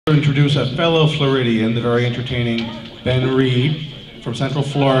Introduce a fellow Floridian, the very entertaining Ben Reed from Central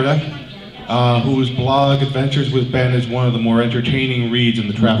Florida, whose blog Adventures with Ben is one of the more entertaining reads in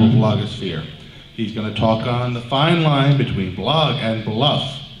the travel blogosphere. He's going to talk on the fine line between blog and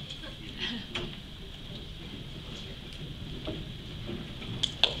bluff.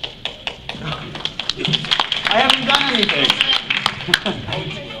 I haven't done anything.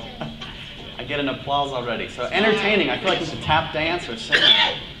 I get an applause already. So entertaining. I feel like it's a tap dance or sing.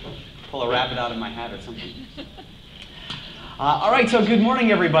 Pull a rabbit out of my hat or something. All right, so good morning,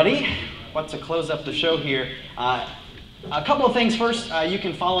 everybody. About to close up the show here. A couple of things. First, you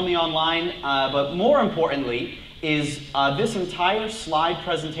can follow me online, but more importantly is this entire slide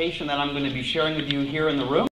presentation that I'm going to be sharing with you here in the room.